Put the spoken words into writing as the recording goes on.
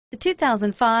The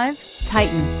 2005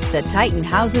 Titan. The Titan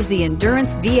houses the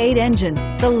Endurance V8 engine,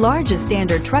 the largest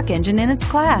standard truck engine in its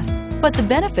class. But the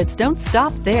benefits don't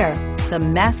stop there. The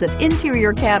massive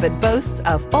interior cabin boasts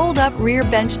a fold-up rear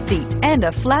bench seat and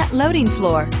a flat loading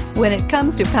floor. When it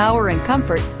comes to power and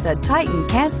comfort, the Titan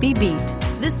can't be beat.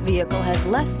 This vehicle has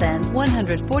less than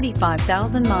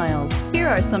 145,000 miles. Here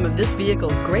are some of this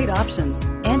vehicle's great options: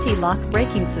 anti-lock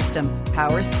braking system,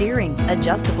 power steering,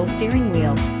 adjustable steering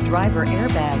wheel, driver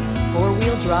airbag,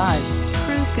 four-wheel drive,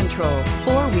 cruise control,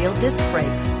 four-wheel disc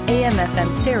brakes,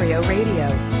 AM/FM stereo radio,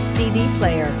 CD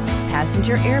player,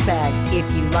 passenger airbag. If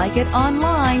you like it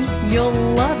online, you'll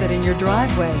love it in your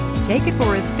driveway. Take it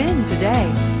for a spin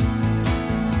today.